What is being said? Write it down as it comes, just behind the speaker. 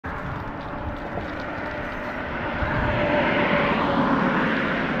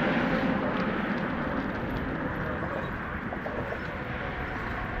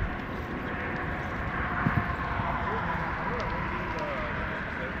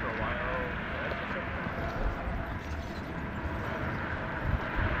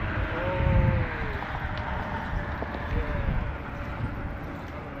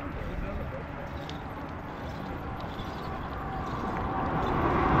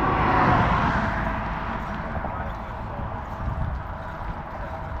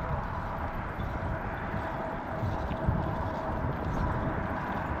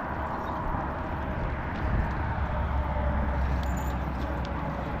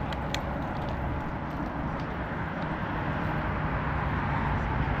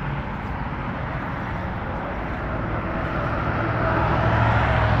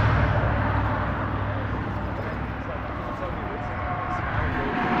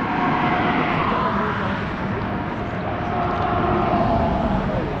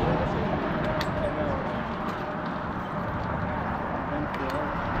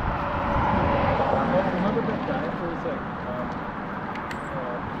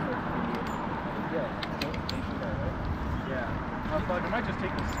unplug. I might just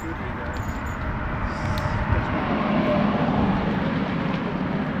take the scooter, you guys.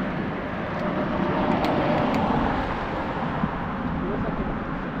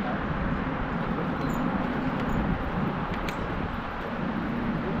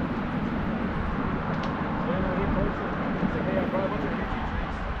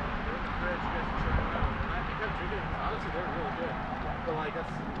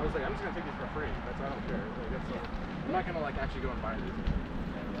 I was like, I'm just gonna take these for free. That's I don't care. Like, that's I'm not gonna like actually go and buy these.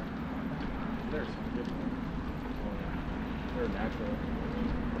 They're so good. They're natural.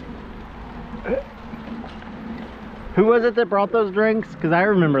 Who was it that brought those drinks? Because I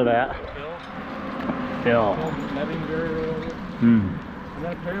remember that. Phil. And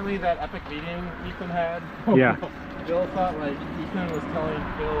then apparently that epic meeting Ethan had. Yeah. Bill thought like Ethan was telling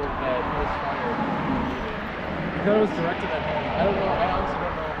Phil that he was fired. I thought it was directed at him. I don't know. I honestly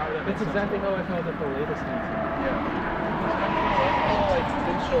don't know how that. That's exactly how I felt at the latest incident. Yeah. Phil like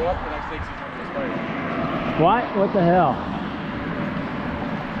didn't show up the next day because he was fired. What? What the hell?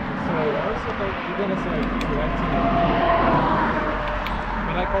 So I was like, Ethan is like directing. I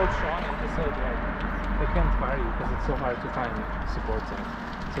mean, I called Sean and he said like they can't fire you because it's so hard to find support team.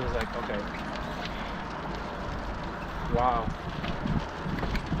 So it was like, okay. Wow.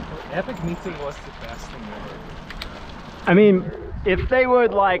 Epic meeting was the best thing ever. I mean, if they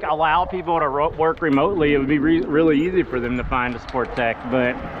would like allow people to work remotely, it would be really easy for them to find a sport tech,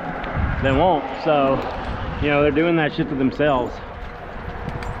 but they won't. So, you know, they're doing that shit to themselves.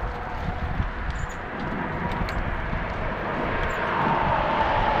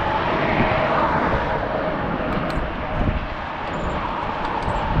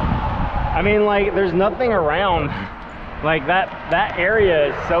 I mean, like, there's nothing around. Like, that area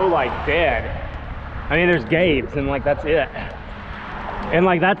is so, like, dead. I mean, there's gates, and, like, that's it. And,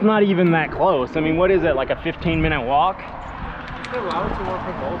 like, that's not even that close. I mean, what is it, like a 15-minute walk? If they're allowed to work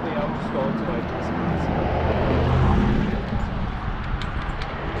remotely, I would just go to, like, this place.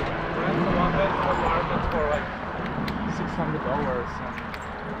 Rent a one-bed apartment for, like, $600,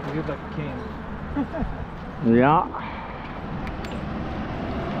 and you live like a king. Yeah.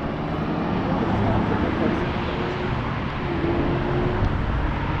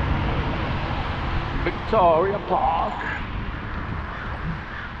 Victoria Park.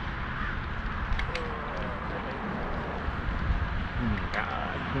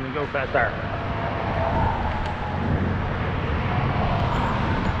 God, can we go faster?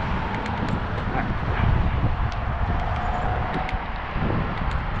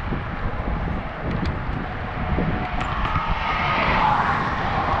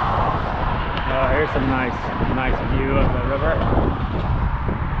 Oh, here's some nice view of the river.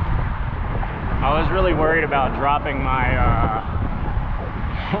 I was really worried about dropping my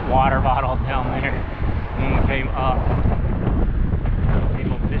water bottle down there when we came up.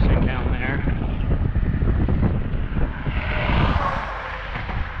 People fishing down there.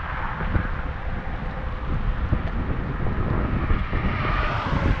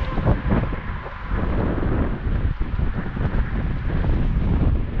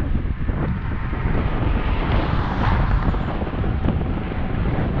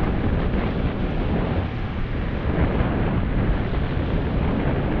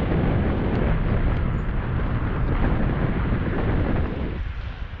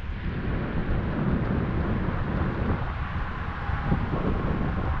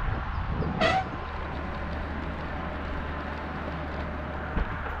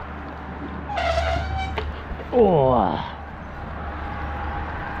 Oh.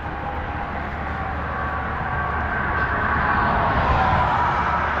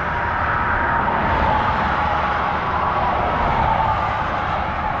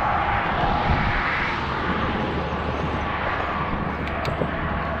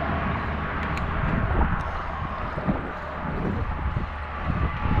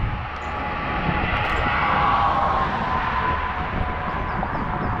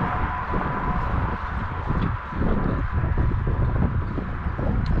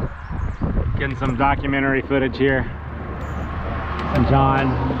 Getting some documentary footage here.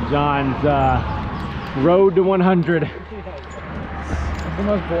 John's road to 100. It's the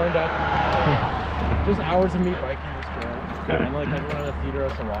most boring documentary. Just hours of me biking this trail. And like everyone in the theater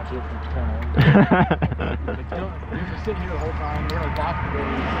has to watch it from home. Like, you're just sitting here the whole time, you're like walking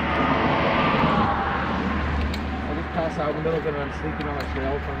days. I just pass out in the middle of it and I'm sleeping on the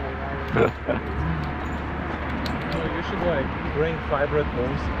trail for like hours. You should like bring 5 Red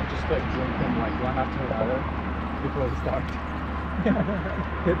Bulls and just like drink them like one after another before they start.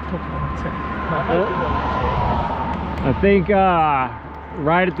 Hit I think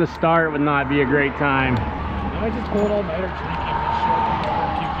right at the start would not be a great time. I might just pull it all night or drinking and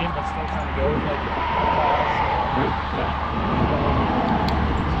goes like fast.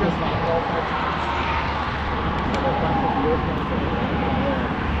 It's just not all fast. It's a bunch of Europeans that are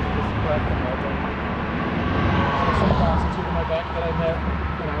just crap and all that. There's some prostitute in my back that I met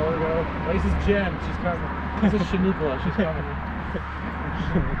an hour ago. Oh, this is Jen. She's coming. This is Shaniqua. She's coming.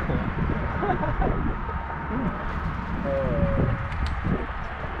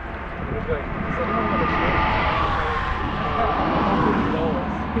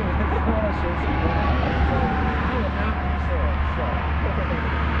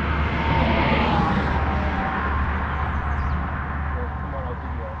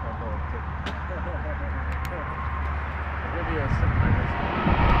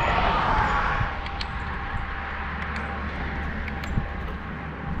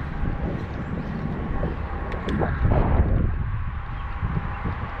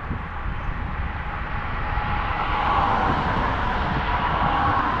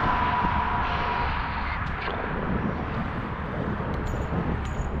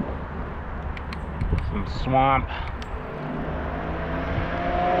 Some swamp.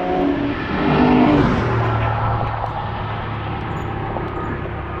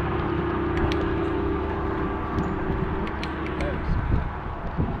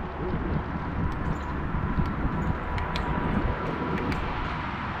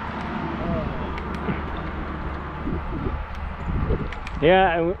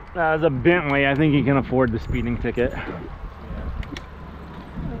 Yeah, as a Bentley, I think you can afford the speeding ticket.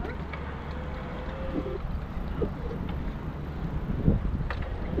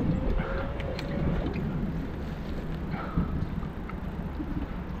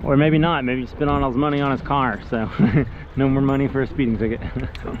 Or maybe not. Maybe he spent all his money on his car, so no more money for a speeding ticket. Yeah.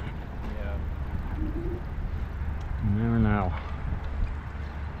 You never know.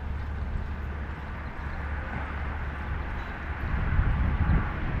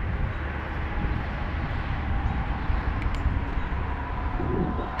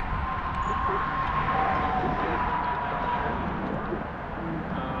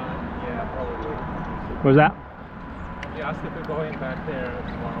 Yeah, probably. What was that? You asked if we're going back there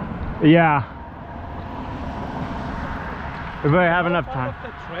tomorrow. Yeah. If I have enough time.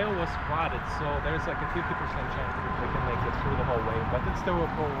 The trail was flooded, so there's like a 50% chance that they can make it through the whole way, but it's still a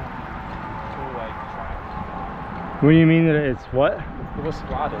full like track. What do you mean that it's what? It was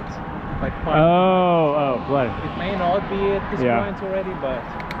flooded. Like oh, flooded. It may not be at this point already, but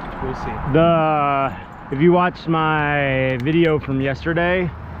we'll see. If you watched my video from yesterday,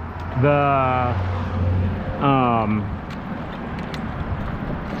 the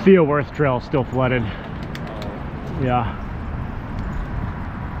Theoworth Trail is still flooded. Yeah.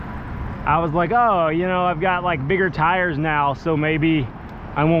 I was like, oh, you know, I've got like bigger tires now, so maybe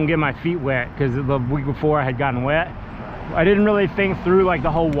I won't get my feet wet, because the week before I had gotten wet. I didn't really think through like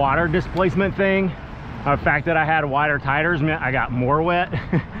the whole water displacement thing. The fact that I had wider tires meant I got more wet,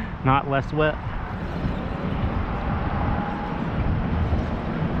 not less wet.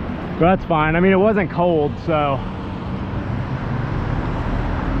 But that's fine. I mean, it wasn't cold, so.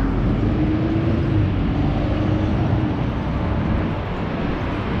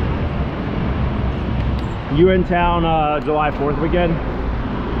 You in town July 4th weekend?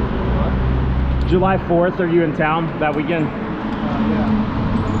 What? July 4th, are you in town that weekend? Yeah.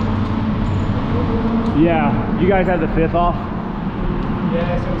 Yeah. You guys have the 5th off?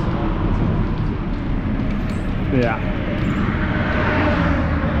 Yeah, so it's Yeah.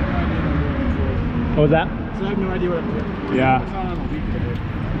 What was that? So I have no idea what I'm doing. Yeah. It's not on a weekday.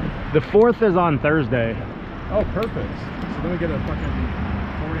 The 4th is on Thursday. Oh, perfect. So then we get a fucking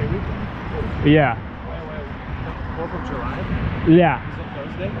 4-day weekend. Yeah. 4th of July? Yeah. Is it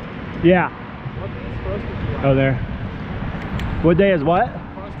Thursday? Yeah. What day is 1st of July? Oh, there. What day is what?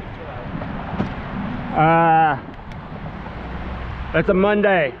 1st of July. That's a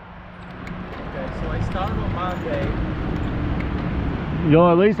Monday. Okay, so I start on Monday. You'll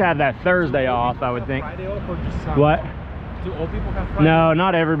at least have that Thursday off, I would think. Friday off or just Sunday? What? Do all people have Friday? No,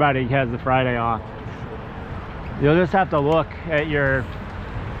 not everybody has the Friday off. You'll just have to look at your...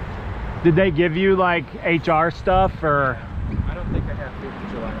 Did they give you like HR stuff, or? I don't think I have 5th of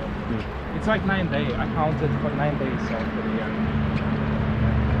July. It's like 9 days. I counted for 9 days for the year.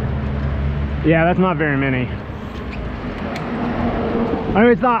 Yeah, that's not very many. I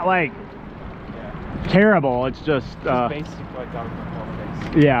mean, it's not like terrible. It's just basic like alcohol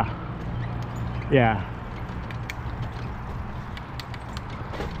days. Yeah. Yeah.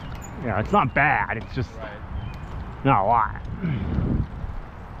 Yeah, it's not bad. It's just not a lot.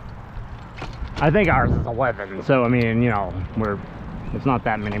 I think ours is 11, so I mean, you know, it's not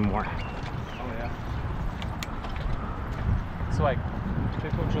that many more. Oh yeah. It's like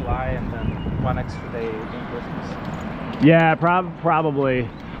 5th of July and then one extra day in Christmas. Yeah, probably.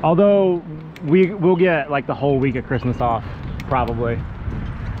 Although we'll get like the whole week of Christmas off, probably.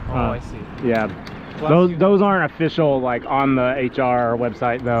 Oh, I see. Yeah. Plus Those aren't official like on the HR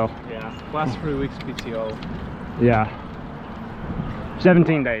website though. Yeah. Plus 3 weeks PTO. Yeah.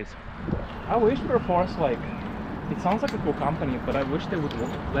 17 days. I wish Perforce, like, it sounds like a cool company, but I wish they would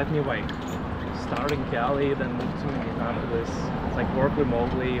let me like start in Cali, then move to Minneapolis. It's like work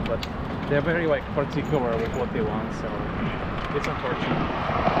remotely, but they're very like particular with what they want, so it's unfortunate.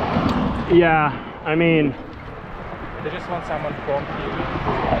 Yeah, I mean, they just want someone from here.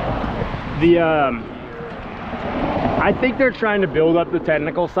 I think they're trying to build up the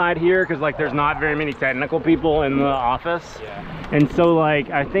technical side here because like there's not very many technical people in the office. Yeah. And so like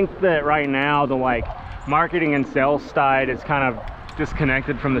I think that right now the like marketing and sales side is kind of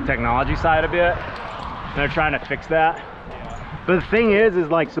disconnected from the technology side a bit. And they're trying to fix that. Yeah. But the thing is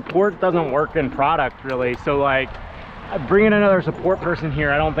like support doesn't work in product really. So like bringing another support person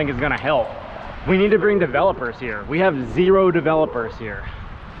here I don't think is going to help. We need to bring developers here. We have 0 developers here.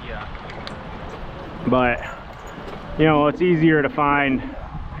 Yeah. But you know, it's easier to find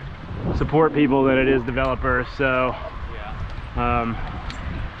support people than it is developers, so yeah.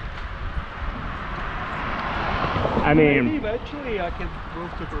 I mean, maybe eventually I can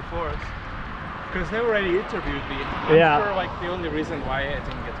move to Perforce because they already interviewed me. Yeah. I'm sure like the only reason why I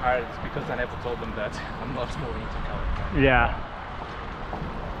didn't get hired is because I never told them that I'm not moving to California. Yeah.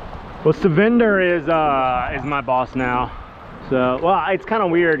 Well, Savinder is my boss now. So, well, it's kind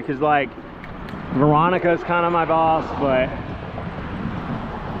of weird because like Veronica's kind of my boss, but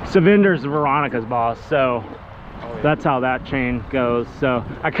Savinder's Veronica's boss, so that's how that chain goes. So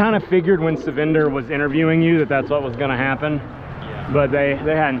I kind of figured when Savinder was interviewing you that that's what was going to happen, yeah. But they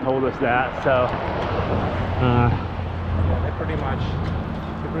hadn't told us that. So yeah, they pretty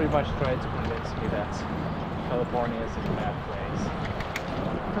much tried to convince me that California is a bad place.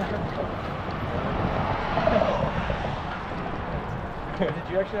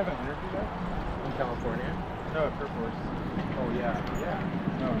 Did you actually have an interview there? In California? No, at Perforce. Oh yeah.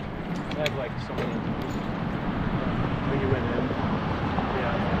 No. I had like so many interviews. When you went in?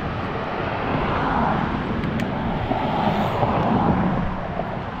 Yeah.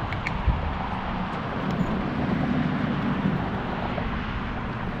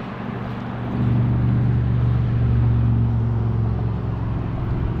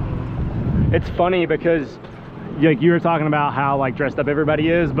 it's funny because like you were talking about how like dressed up everybody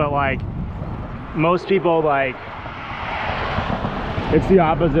is, but like most people like it's the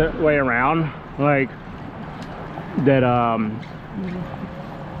opposite way around. Like that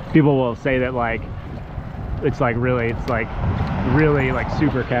people will say that like it's like really like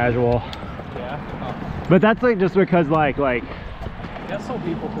super casual. Yeah. But that's like just because like I guess some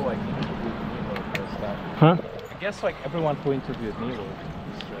people who like interviewed me were dressed up. huh? I guess like everyone who interviewed me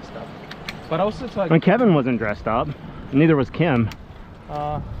was dressed up. But also it's like And Kevin wasn't dressed up. Neither was Kim.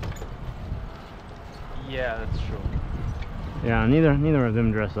 yeah, that's true. Yeah, neither of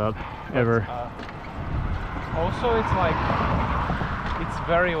them dress up ever. Also it's like it's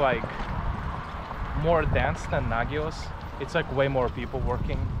very like more dense than Nagios. It's like way more people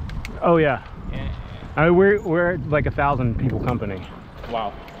working. Oh yeah. And, We're like 1,000 people company.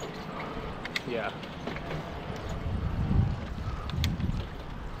 wow. Yeah.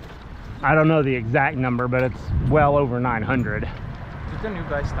 I don't know the exact number, but it's well over 900. Did the new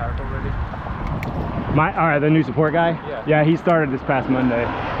guy start already? The new support guy? Yeah. Yeah, he started this past Monday.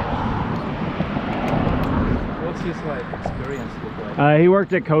 What's his like experience look like? He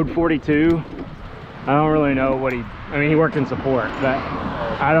worked at Code 42. I don't really know what he worked in support, but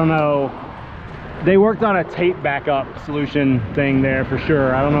I don't know. They worked on a tape backup solution thing there for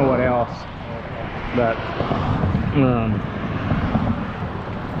sure. I don't know what else, but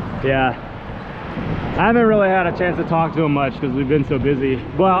yeah, I haven't really had a chance to talk to him much because we've been so busy.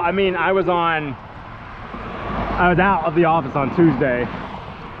 Well, I mean, I was out of the office on Tuesday,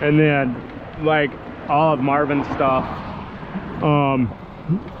 and then like all of Marvin's stuff, and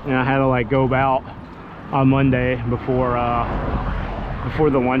I had to like go out on Monday before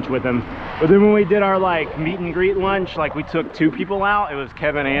the lunch with him. But then when we did our like meet and greet lunch, like we took 2 people out. It was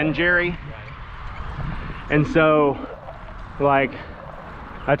Kevin and Jerry, and so like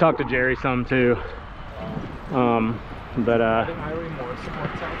I talked to Jerry some too. But Are they hiring more support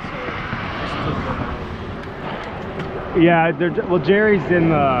techs or yeah, well, Jerry's in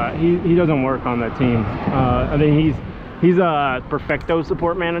the he doesn't work on that team. I mean he's a Perfecto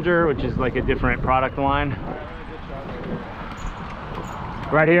support manager, which is like a different product line.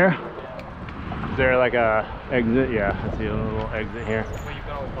 Right here? Is there like a exit? Yeah, I see a little exit here. Well, you've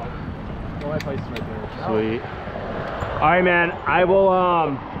got all the phones. Well, my place is right there. Sweet. All right, man. I will.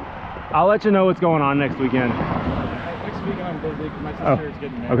 I'll let you know what's going on next weekend. Next weekend I'm busy. My sister is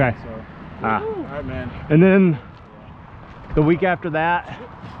getting married. Okay. So. Ah. All right, man. And then the week after that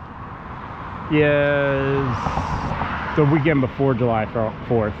is the weekend before July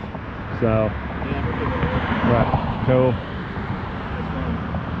 4th. So. Yeah, we're good. Right. Cool.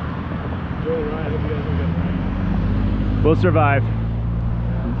 Joe, Ryan, I hope you guys will get married. We'll survive. See you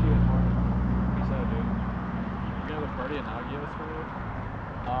tomorrow. Peace out, dude. You gonna have a party in Agios for you?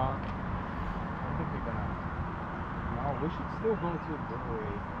 I think we're gonna. No, we should still go to a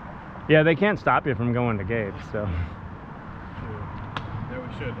brewery. Yeah, they can't stop you from going to Gabe's, so. Yeah, we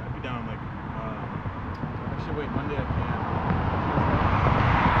should. I'd be down like. Actually, wait, Monday I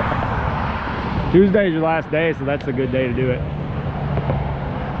can't. Tuesday's your last day, so that's a good day to do it.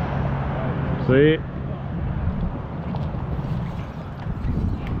 Sweet.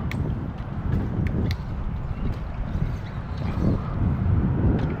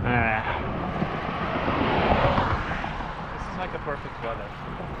 This is like the perfect weather.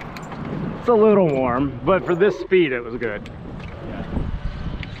 It's a little warm, but for this speed, it was good.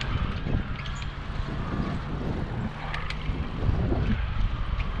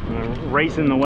 Racing the